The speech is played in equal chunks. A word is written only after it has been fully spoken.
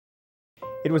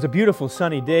It was a beautiful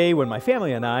sunny day when my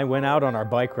family and I went out on our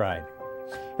bike ride.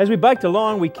 As we biked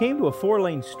along, we came to a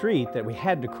 4-lane street that we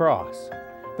had to cross.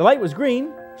 The light was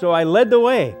green, so I led the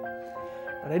way.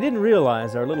 But I didn't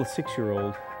realize our little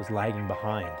 6-year-old was lagging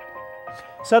behind.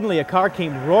 Suddenly, a car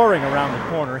came roaring around the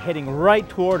corner, heading right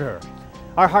toward her.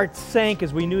 Our hearts sank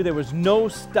as we knew there was no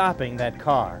stopping that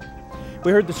car.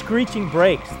 We heard the screeching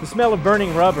brakes, the smell of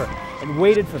burning rubber, and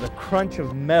waited for the crunch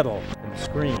of metal and the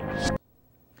screams.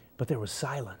 But there was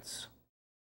silence.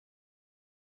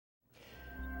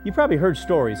 You probably heard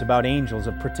stories about angels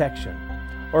of protection,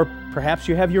 or perhaps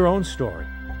you have your own story.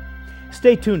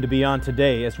 Stay tuned to Beyond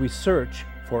Today as we search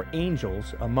for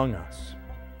angels among us.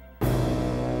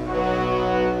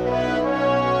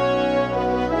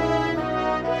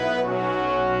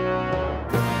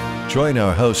 Join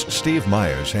our host Steve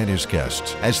Myers and his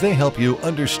guests as they help you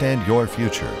understand your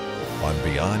future on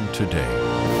Beyond Today.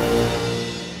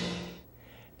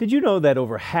 Did you know that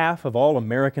over half of all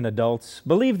American adults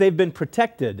believe they've been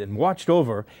protected and watched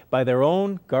over by their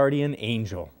own guardian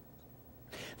angel?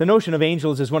 The notion of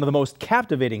angels is one of the most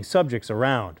captivating subjects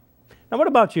around. Now, what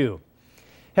about you?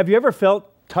 Have you ever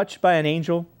felt touched by an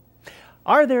angel?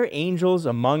 Are there angels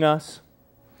among us?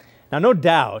 Now, no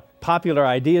doubt, popular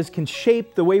ideas can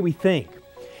shape the way we think.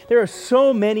 There are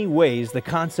so many ways the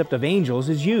concept of angels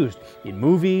is used in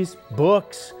movies,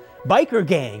 books, biker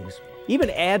gangs,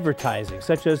 even advertising,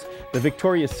 such as the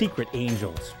Victoria's Secret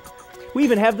angels. We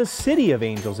even have the city of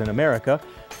angels in America,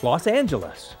 Los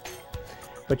Angeles.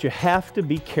 But you have to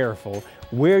be careful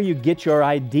where you get your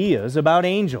ideas about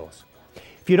angels.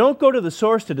 If you don't go to the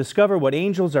source to discover what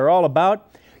angels are all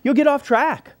about, you'll get off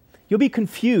track. You'll be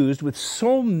confused with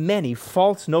so many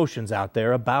false notions out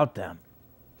there about them.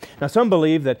 Now, some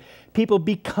believe that people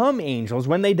become angels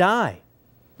when they die.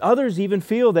 Others even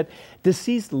feel that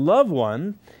deceased loved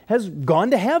one has gone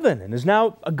to heaven and is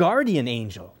now a guardian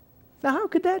angel. Now, how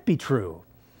could that be true?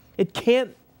 It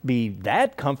can't be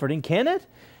that comforting, can it?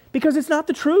 Because it's not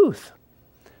the truth.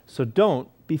 So don't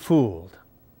be fooled.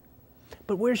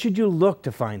 But where should you look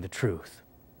to find the truth?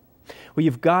 Well,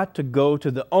 you've got to go to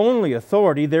the only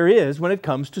authority there is when it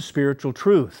comes to spiritual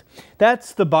truth.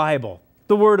 That's the Bible,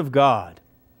 the Word of God.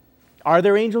 Are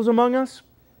there angels among us?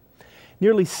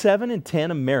 Nearly 7 in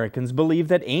 10 Americans believe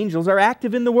that angels are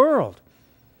active in the world.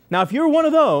 Now, if you're one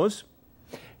of those,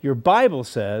 your Bible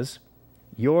says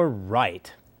you're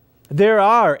right. There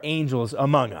are angels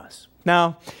among us.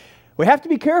 Now, we have to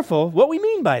be careful what we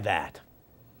mean by that.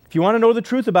 If you want to know the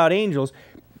truth about angels,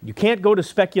 you can't go to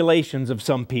speculations of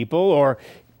some people or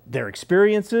their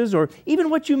experiences or even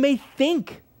what you may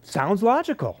think sounds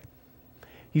logical.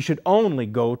 You should only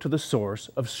go to the source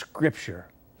of Scripture.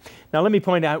 Now, let me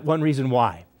point out one reason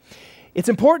why. It's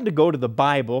important to go to the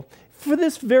Bible for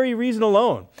this very reason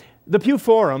alone. The Pew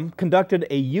Forum conducted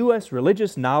a U.S.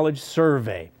 religious knowledge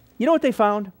survey. You know what they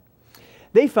found?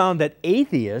 They found that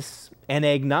atheists and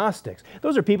agnostics,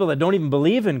 those are people that don't even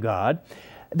believe in God,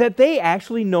 that they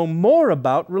actually know more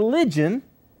about religion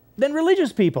than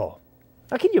religious people.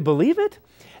 Now, can you believe it?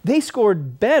 They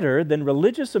scored better than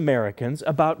religious Americans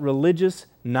about religious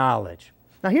knowledge.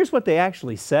 Now, here's what they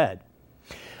actually said.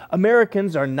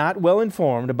 Americans are not well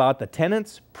informed about the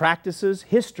tenets, practices,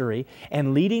 history,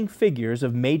 and leading figures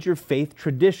of major faith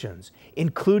traditions,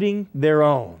 including their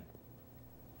own.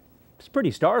 It's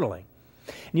pretty startling.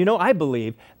 And you know, I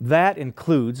believe that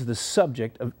includes the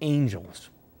subject of angels.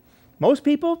 Most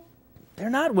people, they're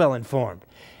not well informed.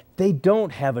 They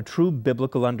don't have a true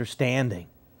biblical understanding.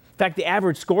 In fact, the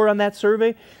average score on that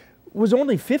survey was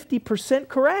only 50%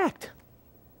 correct.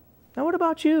 Now, what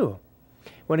about you?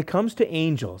 When it comes to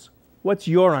angels, what's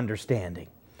your understanding?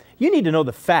 You need to know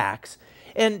the facts,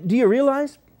 and do you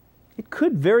realize it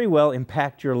could very well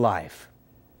impact your life?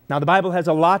 Now, the Bible has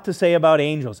a lot to say about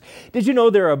angels. Did you know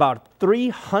there are about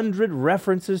 300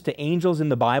 references to angels in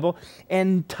the Bible,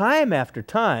 and time after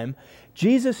time,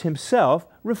 Jesus himself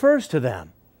refers to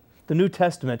them. The New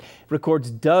Testament records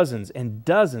dozens and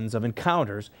dozens of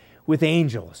encounters with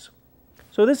angels.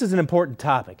 So this is an important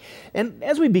topic. And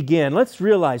as we begin, let's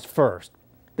realize first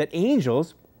that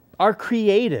angels are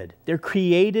created. They're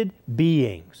created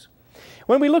beings.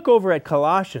 When we look over at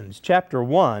Colossians chapter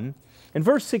 1 and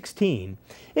verse 16,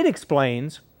 it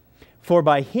explains, "For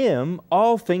by him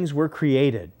all things were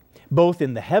created, both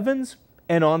in the heavens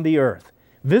and on the earth,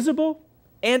 visible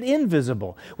and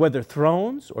invisible, whether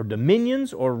thrones or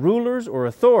dominions or rulers or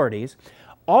authorities,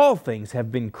 all things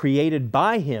have been created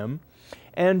by him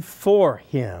and for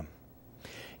him."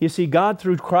 You see, God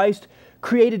through Christ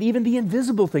created even the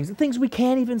invisible things, the things we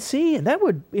can't even see, and that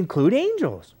would include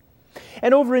angels.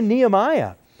 And over in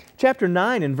Nehemiah, chapter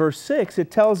 9 and verse 6, it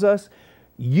tells us,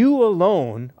 You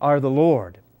alone are the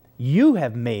Lord. You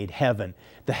have made heaven,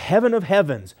 the heaven of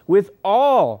heavens, with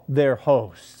all their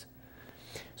hosts.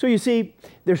 So you see,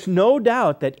 there's no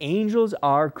doubt that angels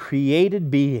are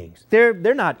created beings. They're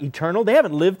not eternal. They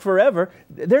haven't lived forever.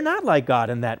 They're not like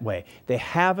God in that way. They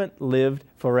haven't lived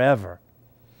forever.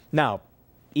 Now,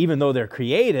 even though they're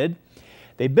created,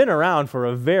 they've been around for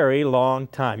a very long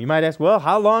time. You might ask, well,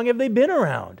 how long have they been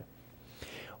around?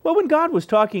 Well, when God was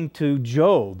talking to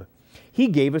Job, He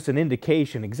gave us an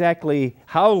indication exactly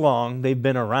how long they've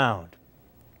been around.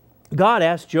 God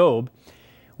asked Job,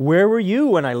 "Where were you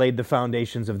when I laid the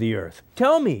foundations of the earth?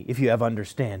 Tell me if you have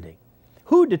understanding.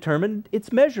 Who determined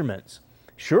its measurements?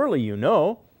 Surely you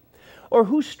know. Or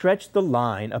who stretched the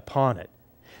line upon it?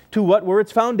 To what were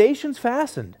its foundations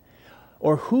fastened?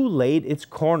 Or who laid its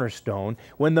cornerstone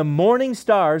when the morning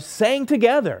stars sang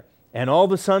together and all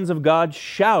the sons of God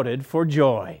shouted for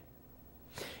joy?"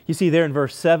 You see there in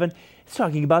verse 7, it's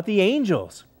talking about the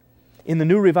angels. In the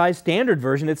New Revised Standard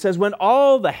Version, it says, when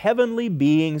all the heavenly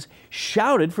beings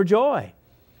shouted for joy.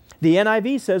 The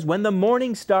NIV says, when the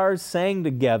morning stars sang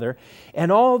together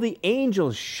and all the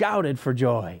angels shouted for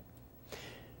joy.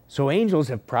 So angels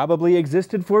have probably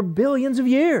existed for billions of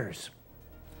years.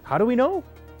 How do we know?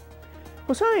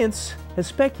 Well, science has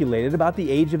speculated about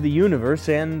the age of the universe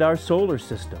and our solar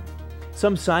system.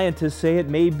 Some scientists say it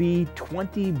may be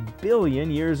 20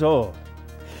 billion years old.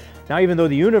 Now, even though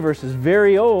the universe is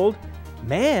very old,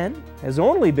 man has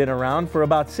only been around for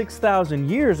about 6,000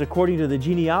 years according to the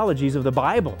genealogies of the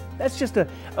Bible. That's just a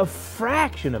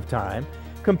fraction of time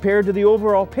compared to the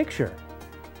overall picture.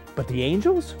 But the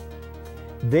angels?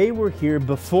 They were here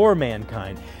before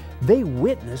mankind. They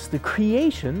witnessed the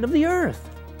creation of the earth.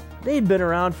 They'd been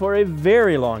around for a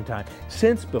very long time,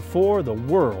 since before the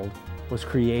world was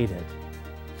created.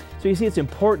 So you see, it's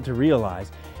important to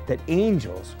realize that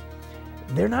angels,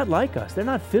 they're not like us. They're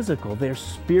not physical. They're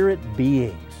spirit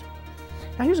beings.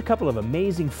 Now here's a couple of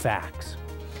amazing facts.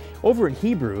 Over in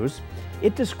Hebrews,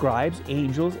 it describes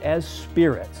angels as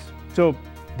spirits. So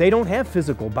they don't have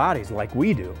physical bodies like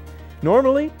we do.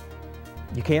 Normally,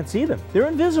 you can't see them. They're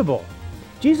invisible.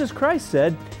 Jesus Christ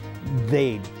said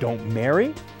they don't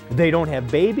marry, they don't have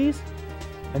babies,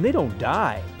 and they don't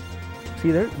die.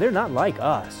 See, they're not like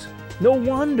us. No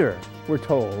wonder we're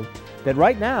told that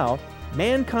right now,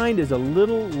 mankind is a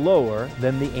little lower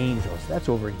than the angels. That's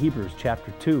over in Hebrews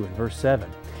chapter 2 and verse 7.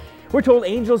 We're told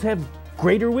angels have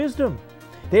greater wisdom.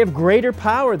 They have greater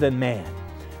power than man.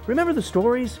 Remember the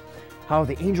stories? How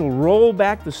the angel rolled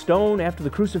back the stone after the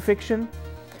crucifixion?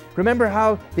 Remember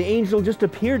how the angel just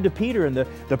appeared to Peter and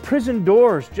the prison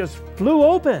doors just flew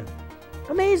open?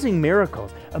 Amazing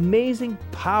miracles, amazing,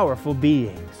 powerful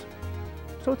beings.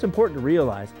 So it's important to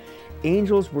realize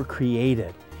angels were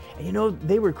created. And you know,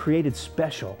 they were created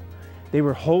special. They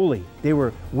were holy. They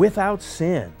were without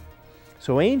sin.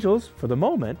 So angels, for the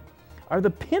moment, are the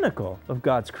pinnacle of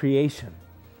God's creation.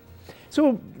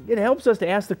 So it helps us to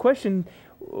ask the question,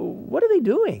 what are they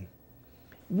doing?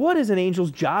 What is an angel's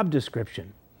job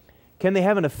description? Can they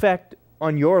have an effect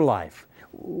on your life?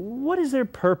 What is their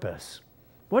purpose?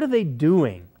 What are they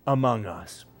doing among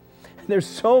us? There's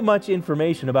so much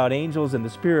information about angels and the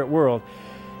spirit world.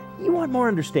 You want more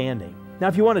understanding. Now,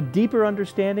 if you want a deeper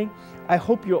understanding, I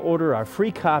hope you'll order our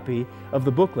free copy of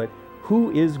the booklet,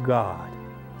 Who is God?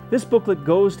 This booklet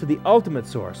goes to the ultimate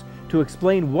source to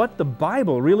explain what the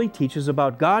Bible really teaches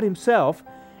about God Himself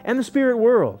and the spirit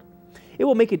world. It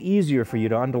will make it easier for you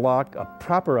to unlock a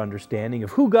proper understanding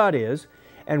of who God is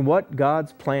and what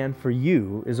God's plan for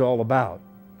you is all about.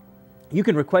 You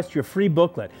can request your free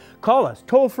booklet. Call us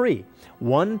toll-free,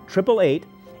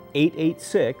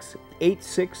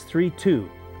 1-888-886-8632.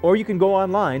 Or you can go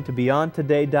online to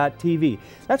beyondtoday.tv.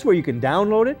 That's where you can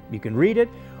download it, you can read it,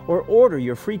 or order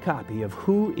your free copy of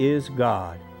Who is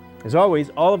God. As always,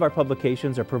 all of our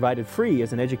publications are provided free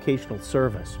as an educational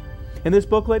service. In this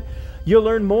booklet, you'll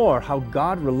learn more how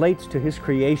God relates to His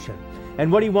creation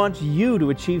and what He wants you to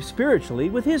achieve spiritually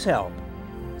with His help.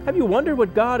 Have you wondered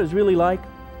what God is really like?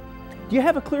 Do you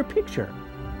have a clear picture?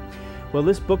 Well,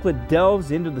 this booklet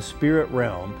delves into the spirit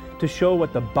realm to show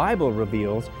what the Bible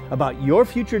reveals about your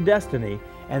future destiny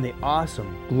and the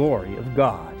awesome glory of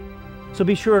God. So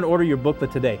be sure and order your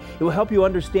booklet today. It will help you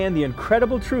understand the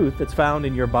incredible truth that's found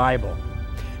in your Bible.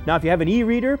 Now, if you have an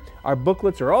e-reader, our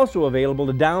booklets are also available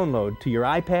to download to your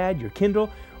iPad, your Kindle,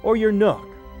 or your Nook.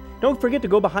 Don't forget to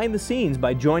go behind the scenes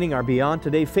by joining our Beyond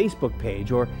Today Facebook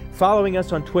page or following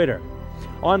us on Twitter.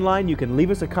 Online, you can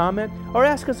leave us a comment or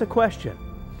ask us a question.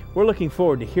 We're looking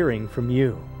forward to hearing from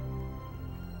you.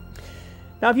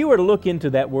 Now, if you were to look into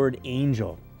that word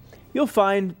angel, you'll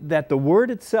find that the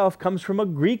word itself comes from a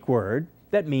Greek word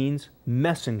that means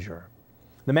messenger.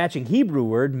 The matching Hebrew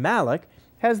word, malach,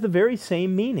 has the very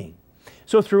same meaning.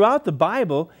 So throughout the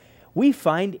Bible, we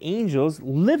find angels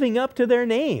living up to their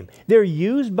name. They're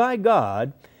used by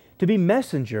God to be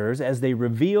messengers as they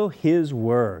reveal His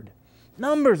Word.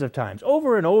 Numbers of times,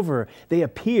 over and over, they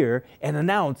appear and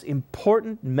announce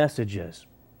important messages.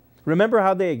 Remember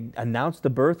how they announced the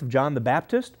birth of John the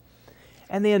Baptist?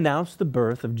 And they announced the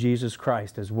birth of Jesus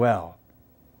Christ as well.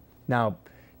 Now,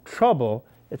 trouble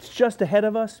that's just ahead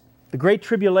of us, the Great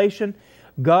Tribulation,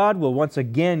 God will once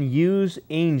again use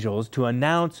angels to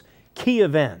announce key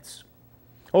events.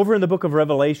 Over in the book of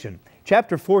Revelation,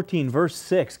 chapter 14, verse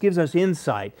 6 gives us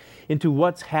insight into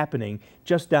what's happening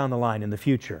just down the line in the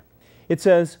future. It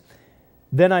says,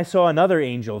 "Then I saw another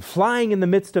angel flying in the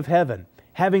midst of heaven,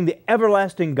 having the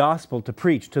everlasting gospel to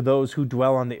preach to those who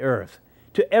dwell on the earth,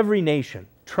 to every nation,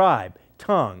 tribe,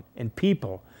 tongue, and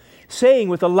people, saying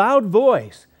with a loud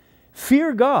voice,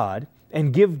 'Fear God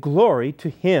and give glory to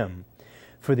Him,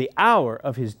 for the hour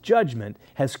of His judgment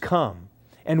has come,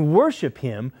 and worship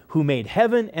Him who made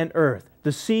heaven and earth,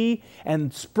 the sea,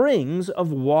 and springs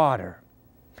of water.'"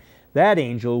 That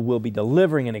angel will be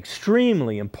delivering an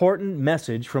extremely important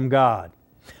message from God,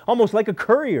 almost like a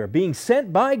courier being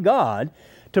sent by God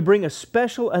to bring a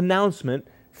special announcement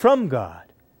from God.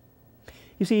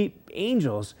 You see,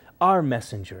 angels are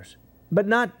messengers, but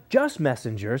not just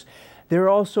messengers. They're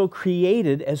also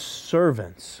created as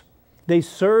servants. They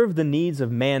serve the needs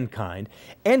of mankind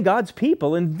and God's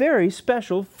people in very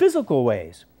special physical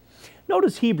ways.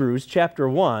 Notice Hebrews chapter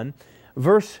 1,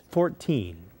 verse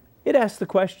 14. It asks the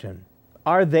question,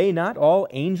 "Are they not all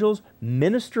angels,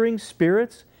 ministering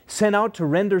spirits, sent out to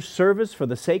render service for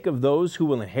the sake of those who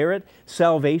will inherit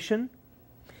salvation?"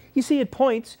 You see, it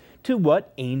points to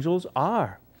what angels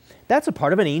are. That's a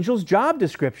part of an angel's job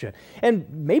description, and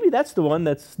maybe that's the one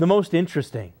that's the most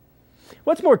interesting.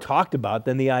 What's more talked about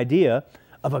than the idea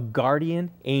of a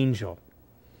guardian angel?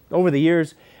 Over the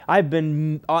years, I've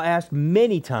been asked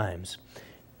many times,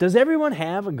 does everyone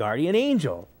have a guardian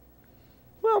angel?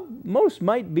 Well, most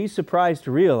might be surprised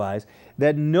to realize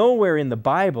that nowhere in the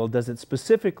Bible does it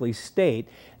specifically state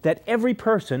that every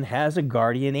person has a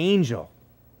guardian angel.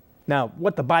 Now,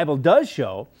 what the Bible does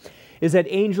show is that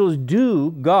angels do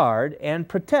guard and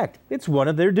protect. It's one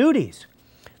of their duties.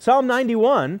 Psalm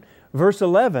 91, verse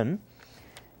 11,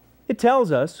 it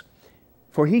tells us,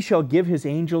 "For He shall give His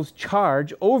angels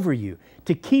charge over you,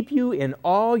 to keep you in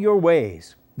all your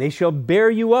ways. They shall bear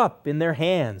you up in their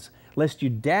hands, lest you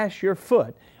dash your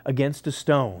foot against a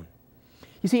stone."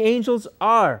 You see, angels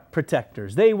are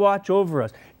protectors. They watch over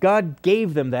us. God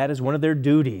gave them that as one of their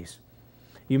duties.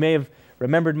 You may have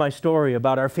remembered my story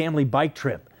about our family bike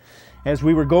trip. As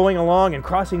we were going along and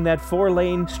crossing that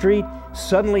 4-lane street,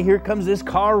 suddenly here comes this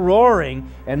car roaring,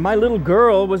 and my little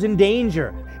girl was in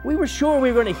danger. We were sure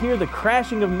we were going to hear the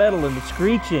crashing of metal and the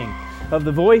screeching of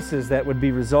the voices that would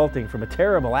be resulting from a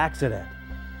terrible accident.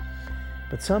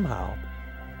 But somehow,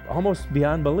 almost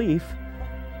beyond belief,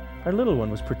 our little one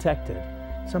was protected.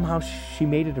 Somehow she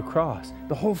made it across,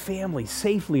 the whole family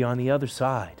safely on the other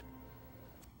side.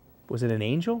 Was it an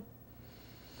angel?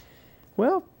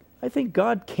 Well, I think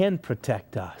God can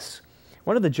protect us.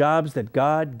 One of the jobs that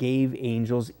God gave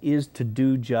angels is to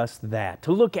do just that,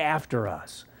 to look after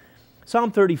us.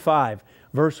 Psalm 35,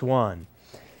 verse 1,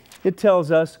 it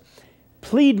tells us,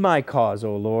 "Plead my cause,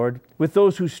 O Lord, with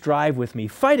those who strive with me.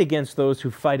 Fight against those who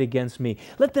fight against me.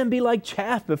 Let them be like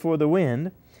chaff before the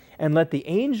wind, and let the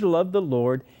angel of the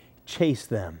Lord chase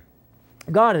them."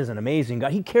 God is an amazing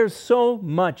God. He cares so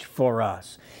much for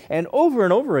us. And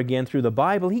over again through the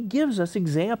Bible, He gives us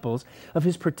examples of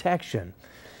His protection.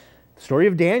 The story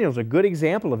of Daniel is a good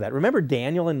example of that. Remember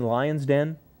Daniel in the lion's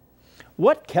den?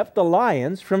 What kept the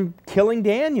lions from killing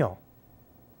Daniel?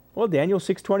 Well, Daniel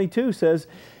 6:22 says,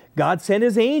 God sent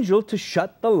His angel to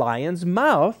shut the lion's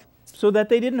mouth so that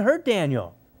they didn't hurt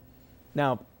Daniel.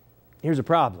 Now, here's a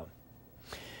problem.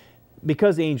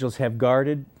 Because angels have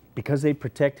guarded, because they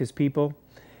protect His people,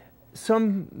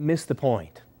 some miss the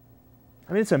point.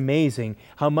 I mean, it's amazing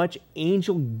how much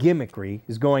angel gimmickry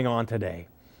is going on today.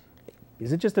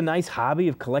 Is it just a nice hobby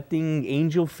of collecting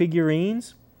angel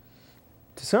figurines?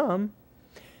 To some,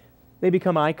 they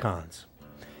become icons.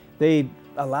 They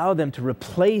allow them to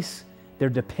replace their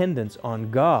dependence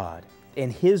on God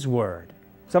and His Word.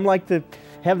 Some like to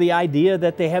have the idea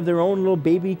that they have their own little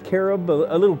baby cherub,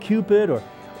 a little Cupid, or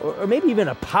maybe even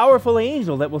a powerful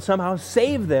angel that will somehow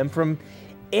save them from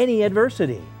any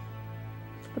adversity.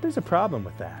 But there's a problem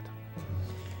with that.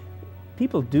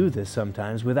 People do this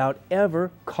sometimes without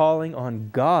ever calling on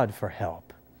God for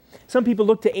help. Some people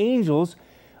look to angels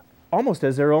almost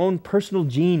as their own personal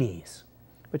genies.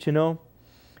 But you know,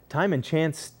 time and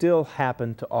chance still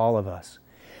happen to all of us.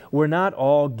 We're not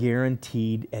all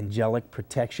guaranteed angelic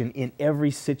protection in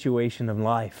every situation of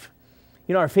life.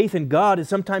 You know, our faith in God is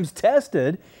sometimes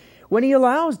tested when He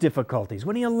allows difficulties,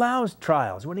 when He allows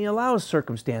trials, when He allows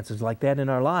circumstances like that in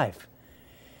our life.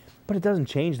 But it doesn't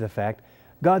change the fact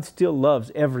God still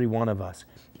loves every one of us,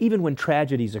 even when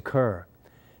tragedies occur.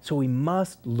 So we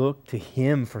must look to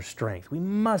Him for strength. We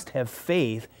must have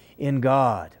faith in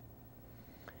God.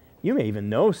 You may even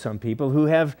know some people who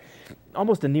have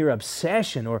almost a near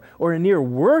obsession or a near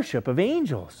worship of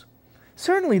angels.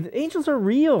 Certainly, the angels are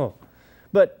real,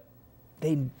 but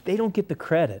they don't get the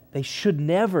credit. They should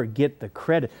never get the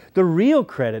credit. The real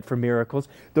credit for miracles,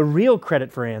 the real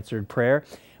credit for answered prayer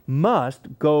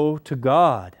must go to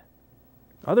God.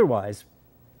 Otherwise,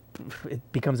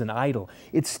 it becomes an idol.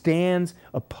 It stands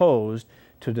opposed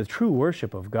to the true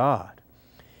worship of God.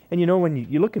 And you know, when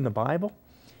you look in the Bible,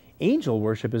 angel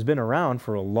worship has been around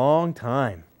for a long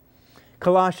time.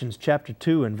 Colossians chapter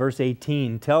 2 and verse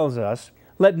 18 tells us,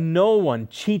 "Let no one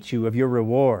cheat you of your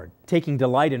reward, taking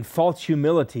delight in false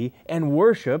humility and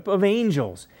worship of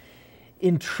angels,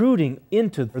 intruding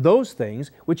into those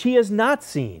things which he has not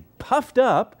seen, puffed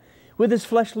up with his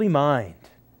fleshly mind."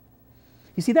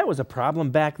 You see, that was a problem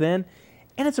back then,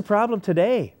 and it's a problem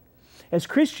today. As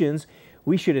Christians,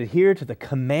 we should adhere to the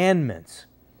commandments.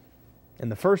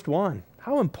 And the first one,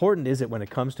 how important is it when it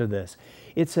comes to this?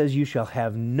 It says, "You shall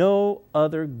have no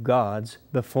other gods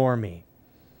before me."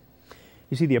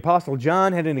 You see, the Apostle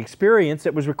John had an experience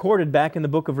that was recorded back in the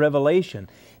book of Revelation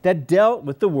that dealt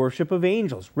with the worship of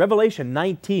angels. Revelation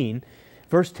 19,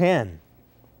 verse 10.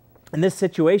 In this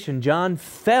situation, John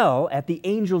fell at the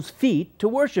angel's feet to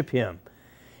worship him.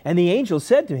 And the angel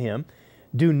said to him,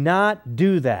 "Do not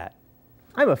do that.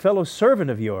 I'm a fellow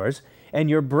servant of yours and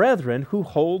your brethren who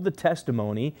hold the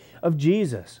testimony of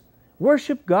Jesus.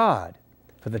 Worship God,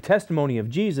 for the testimony of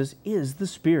Jesus is the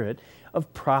spirit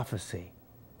of prophecy."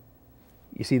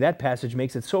 You see, that passage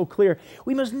makes it so clear.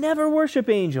 We must never worship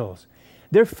angels.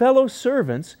 They're fellow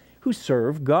servants who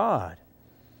serve God.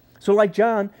 So like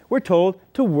John, we're told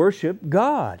to worship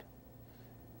God.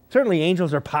 Certainly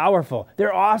angels are powerful.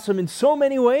 They're awesome in so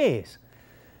many ways.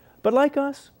 But like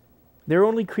us, they're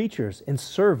only creatures and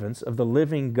servants of the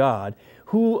living God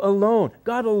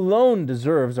God alone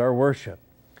deserves our worship.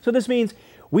 So this means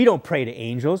we don't pray to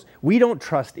angels. We don't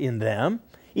trust in them,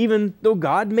 even though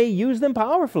God may use them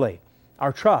powerfully.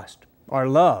 Our trust, our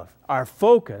love, our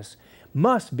focus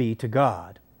must be to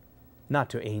God, not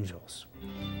to angels.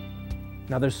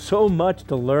 Now, there's so much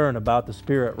to learn about the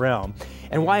spirit realm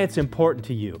and why it's important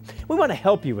to you. We want to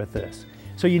help you with this.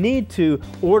 So you need to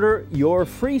order your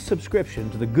free subscription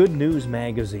to the Good News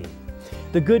magazine.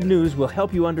 The Good News will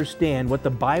help you understand what the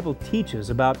Bible teaches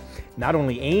about not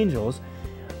only angels,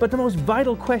 but the most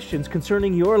vital questions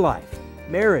concerning your life,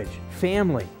 marriage,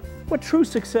 family, what true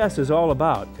success is all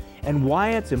about, and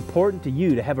why it's important to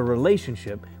you to have a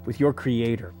relationship with your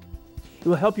Creator. It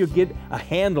will help you get a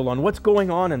handle on what's going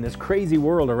on in this crazy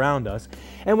world around us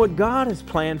and what God has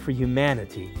planned for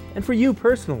humanity and for you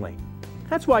personally.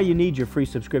 That's why you need your free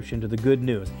subscription to the Good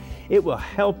News. It will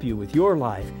help you with your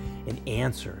life and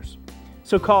answers.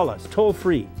 So call us toll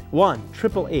free,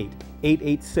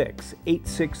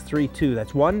 1-888-886-8632.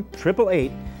 That's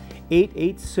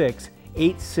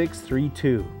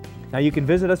 1-888-886-8632. Now you can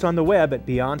visit us on the web at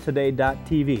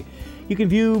beyondtoday.tv. You can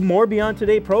view more Beyond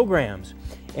Today programs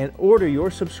and order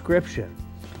your subscription.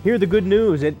 Hear the good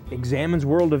news. It examines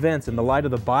world events in the light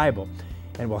of the Bible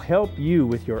and will help you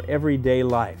with your everyday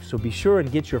life. So be sure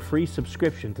and get your free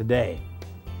subscription today.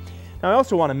 Now, I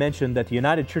also want to mention that the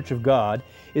United Church of God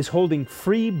is holding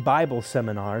free Bible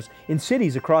seminars in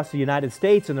cities across the United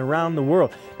States and around the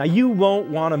world. Now, you won't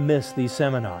want to miss these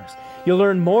seminars. You'll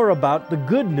learn more about the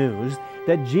good news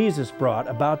that Jesus brought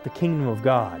about the kingdom of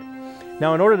God.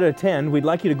 Now, in order to attend, we'd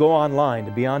like you to go online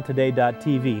to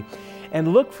beyondtoday.tv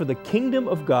and look for the Kingdom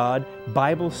of God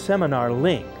Bible Seminar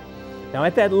link. Now,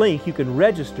 at that link, you can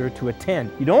register to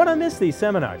attend. You don't want to miss these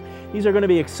seminars. These are going to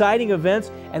be exciting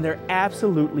events, and they're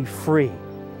absolutely free.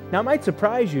 Now, it might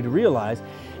surprise you to realize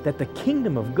that the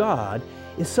kingdom of God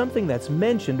is something that's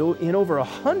mentioned in over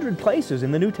 100 places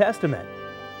in the New Testament.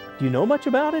 Do you know much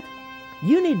about it?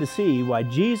 You need to see why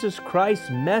Jesus Christ's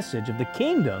message of the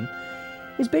kingdom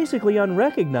is basically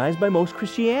unrecognized by most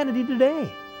Christianity today.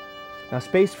 Now,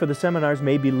 space for the seminars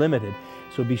may be limited,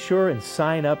 so be sure and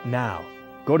sign up now.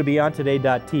 Go to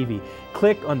beyondtoday.tv.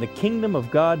 Click on the Kingdom of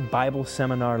God Bible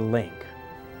Seminar link.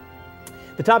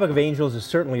 The topic of angels is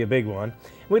certainly a big one.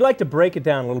 We'd like to break it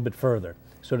down a little bit further.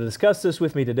 So to discuss this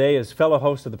with me today is fellow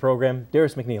host of the program,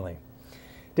 Darius McNeely.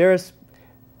 Darius,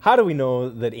 how do we know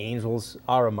that angels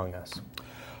are among us?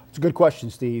 It's a good question,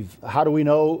 Steve. How do we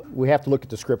know? We have to look at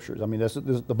the scriptures. I mean,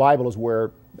 the Bible is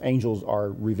where angels are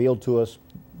revealed to us,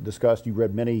 discussed. You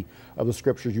read many of the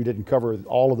scriptures. You didn't cover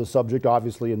all of the subject,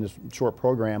 obviously, in this short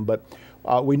program, but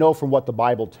we know from what the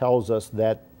Bible tells us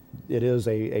that it is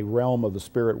a realm of the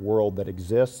spirit world that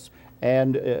exists,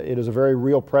 and it is a very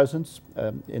real presence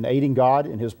in aiding God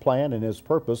in His plan and His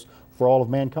purpose for all of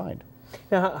mankind.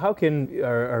 Now, how can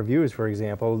our viewers, for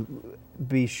example,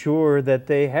 be sure that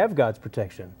they have God's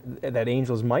protection, that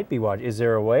angels might be watching? Is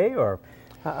there a way, or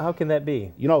how can that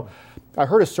be? You know, I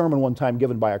heard a sermon one time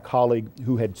given by a colleague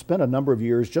who had spent a number of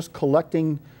years just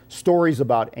collecting stories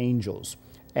about angels.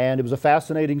 And it was a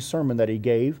fascinating sermon that he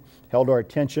gave, held our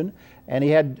attention, and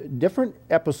he had different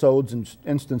episodes and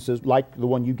instances, like the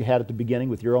one you had at the beginning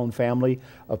with your own family,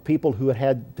 of people who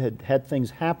had things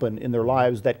happen in their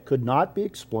lives that could not be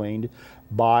explained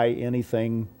by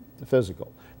anything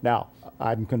physical. Now,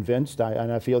 I'm convinced,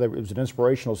 and I feel that it was an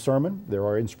inspirational sermon. There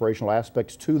are inspirational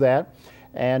aspects to that.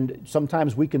 And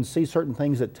sometimes we can see certain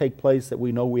things that take place that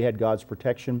we know we had God's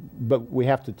protection, but we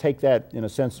have to take that, in a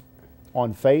sense,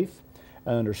 on faith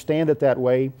and understand it that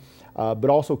way, but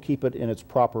also keep it in its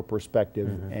proper perspective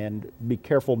and be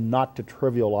careful not to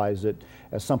trivialize it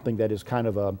as something that is kind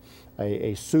of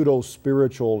a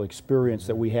pseudo-spiritual experience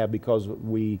that we have because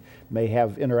we may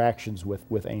have interactions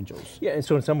with angels. Yeah, and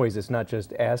so in some ways it's not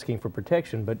just asking for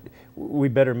protection, but we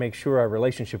better make sure our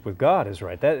relationship with God is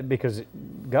right. Because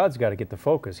God's got to get the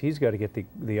focus. He's got to get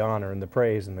the honor and the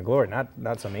praise and the glory,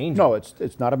 not some angel. No,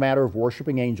 it's not a matter of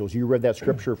worshiping angels. You read that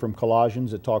scripture from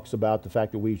Colossians. It talks about the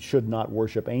fact that we should not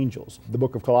worship angels. The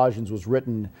book of Colossians was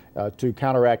written to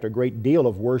counteract a great deal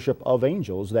of worship of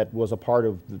angels that was a part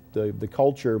of the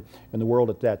culture in the world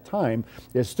at that time.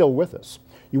 Is still with us.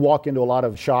 You walk into a lot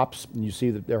of shops and you see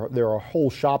that there are whole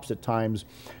shops at times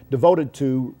devoted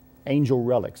to angel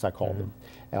relics, I call them.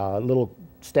 Little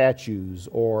statues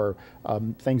or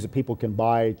things that people can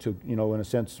buy to, in a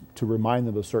sense, to remind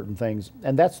them of certain things.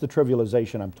 And that's the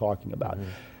trivialization I'm talking about.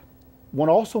 One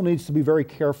also needs to be very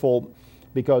careful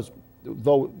because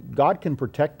though God can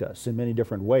protect us in many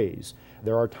different ways,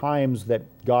 there are times that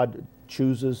God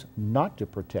chooses not to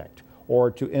protect or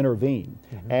to intervene,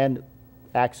 and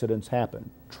accidents happen.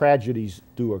 Tragedies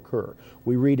do occur.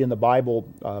 We read in the Bible,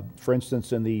 for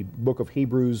instance, in the book of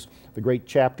Hebrews, the great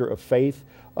chapter of faith,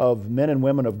 of men and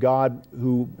women of God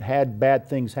who had bad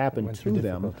things happen to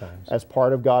them as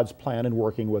part of God's plan in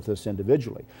working with us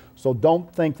individually. So don't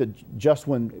think that just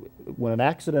when an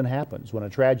accident happens, when a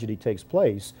tragedy takes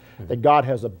place, that God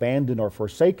has abandoned or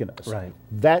forsaken us. Right.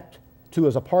 That too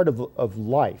is a part of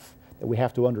life that we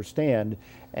have to understand,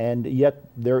 and yet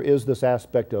there is this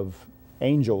aspect of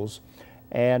angels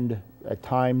and at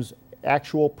times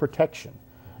actual protection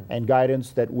and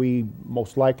guidance that we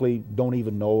most likely don't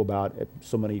even know about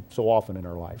so often in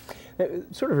our life.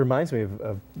 It sort of reminds me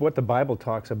of what the Bible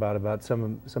talks about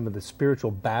some of the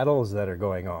spiritual battles that are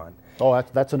going on. Oh,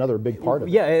 that's another big part of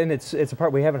it. Yeah, and it's a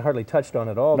part we haven't hardly touched on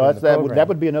at all. No, that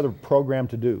would be another program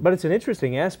to do. But it's an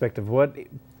interesting aspect of what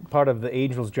part of the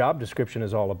angel's job description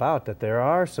is all about, that there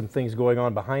are some things going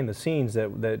on behind the scenes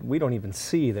that we don't even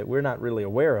see, that we're not really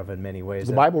aware of in many ways.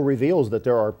 The Bible reveals that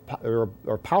there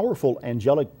are powerful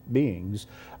angelic beings,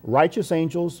 righteous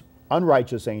angels,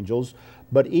 unrighteous angels,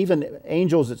 but even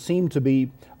angels that seem to be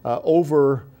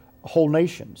over whole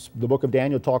nations. The book of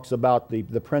Daniel talks about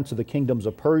the prince of the kingdoms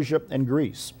of Persia and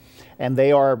Greece, and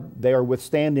they are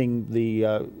withstanding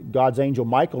the God's angel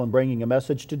Michael and bringing a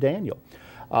message to Daniel.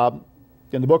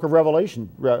 In the book of Revelation,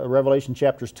 Revelation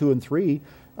chapters 2 and 3,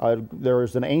 there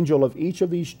is an angel of each of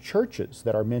these churches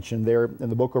that are mentioned there in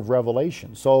the book of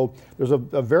Revelation. So there's a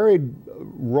varied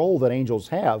role that angels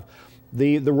have.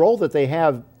 The role that they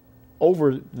have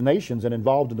over the nations and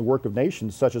involved in the work of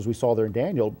nations, such as we saw there in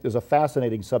Daniel, is a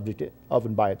fascinating subject of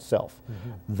and by itself.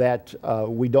 That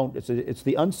we don't, it's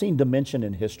the unseen dimension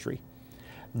in history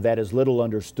that is little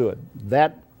understood.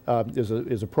 That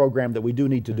is a program that we do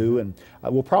need to do, and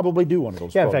we'll probably do one of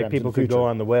those programs. In fact, people could go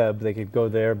on the web. They could go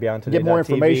there, Beyond Today. Get more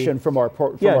information from our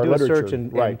literature. Do a search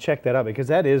and check that out, because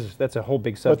that's a whole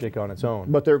big subject on its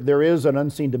own. But there is an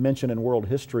unseen dimension in world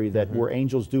history that where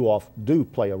angels do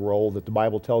play a role that the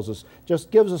Bible tells us,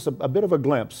 just gives us a bit of a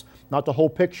glimpse, not the whole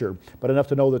picture, but enough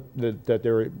to know that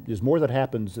there is more that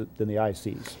happens than the eye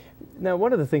sees. Now,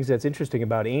 one of the things that's interesting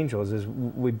about angels is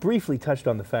we briefly touched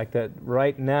on the fact that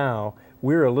right now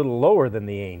we're a little lower than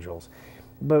the angels.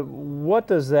 But what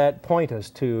does that point us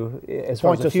to as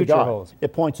far as the future holds?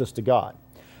 It points us to God.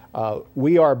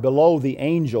 We are below the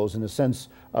angels in the sense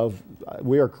of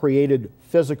we are created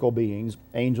physical beings.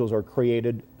 Angels are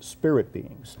created spirit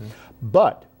beings.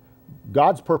 But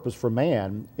God's purpose for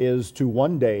man is to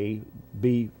one day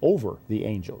be over the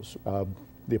angels.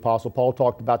 The Apostle Paul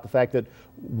talked about the fact that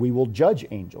we will judge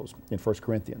angels in 1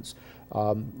 Corinthians.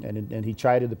 And he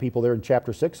chided the people there in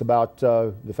chapter 6 about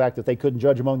the fact that they couldn't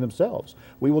judge among themselves.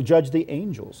 We will judge the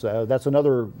angels. That's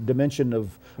another dimension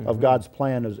of God's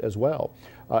plan as well.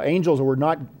 Angels were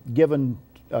not given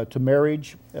to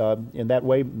marriage in that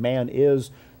way. Man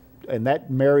is, and that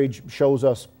marriage shows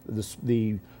us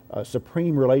the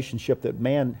supreme relationship that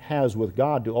man has with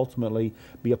God to ultimately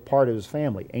be a part of his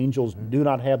family. Angels do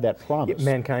not have that promise.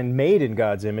 Mankind made in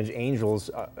God's image. Angels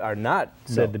are not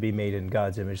said to be made in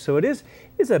God's image. So it's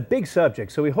a big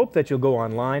subject. So we hope that you'll go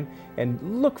online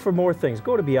and look for more things.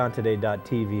 Go to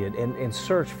beyondtoday.tv and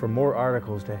search for more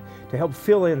articles to help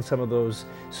fill in some of those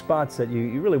spots that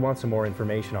you really want some more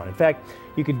information on. In fact,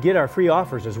 you could get our free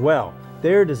offers as well.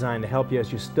 They're designed to help you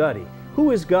as you study.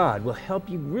 Who is God will help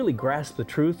you really grasp the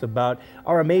truth about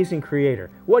our amazing Creator,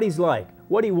 what He's like,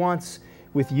 what He wants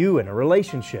with you in a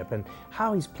relationship, and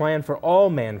how He's planned for all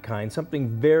mankind, something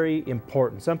very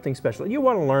important, something special. You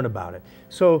want to learn about it.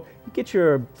 So get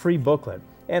your free booklet.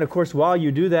 And of course, while you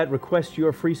do that, request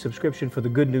your free subscription for the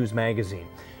Good News magazine.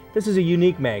 This is a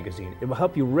unique magazine. It will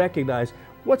help you recognize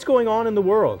what's going on in the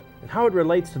world and how it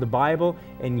relates to the Bible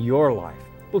and your life.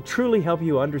 It will truly help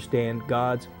you understand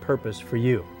God's purpose for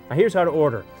you. Now here's how to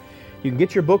order. You can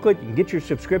get your booklet, you can get your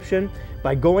subscription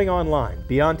by going online,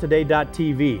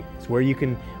 beyondtoday.tv. It's where you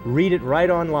can read it right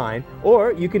online,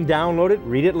 or you can download it,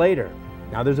 read it later.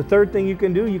 Now there's a third thing you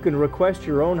can do. You can request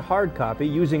your own hard copy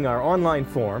using our online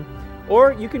form,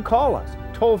 or you can call us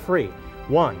toll-free,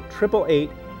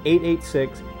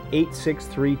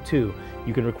 1-888-886-8632.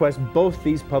 You can request both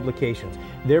these publications.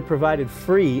 They're provided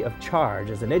free of charge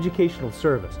as an educational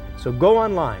service. So go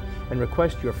online and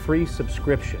request your free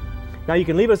subscription. Now you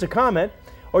can leave us a comment,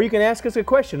 or you can ask us a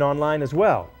question online as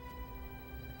well.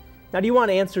 Now, do you want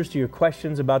answers to your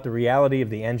questions about the reality of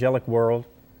the angelic world?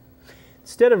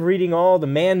 Instead of reading all the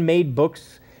man-made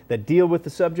books that deal with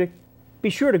the subject, be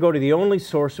sure to go to the only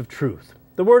source of truth,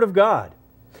 the Word of God.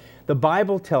 The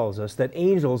Bible tells us that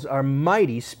angels are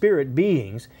mighty spirit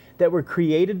beings that were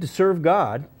created to serve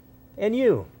God and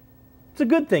you. It's a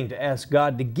good thing to ask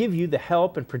God to give you the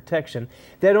help and protection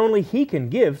that only He can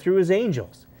give through His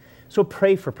angels. So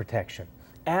pray for protection.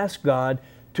 Ask God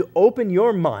to open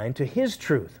your mind to His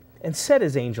truth and set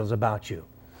His angels about you.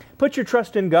 Put your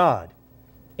trust in God.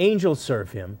 Angels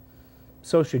serve Him.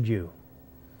 So should you.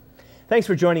 Thanks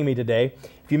for joining me today.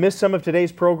 If you missed some of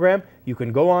today's program, you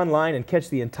can go online and catch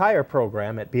the entire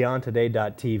program at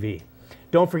beyondtoday.tv.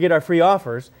 Don't forget our free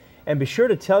offers, and be sure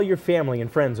to tell your family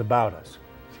and friends about us.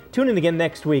 Tune in again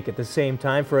next week at the same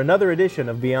time for another edition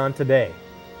of Beyond Today.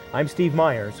 I'm Steve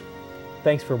Myers.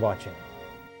 Thanks for watching.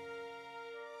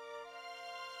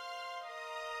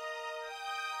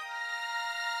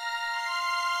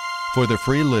 For the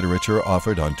free literature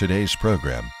offered on today's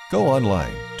program, go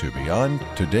online to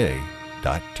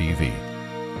beyondtoday.tv.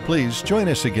 Please join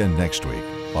us again next week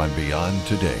on Beyond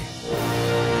Today.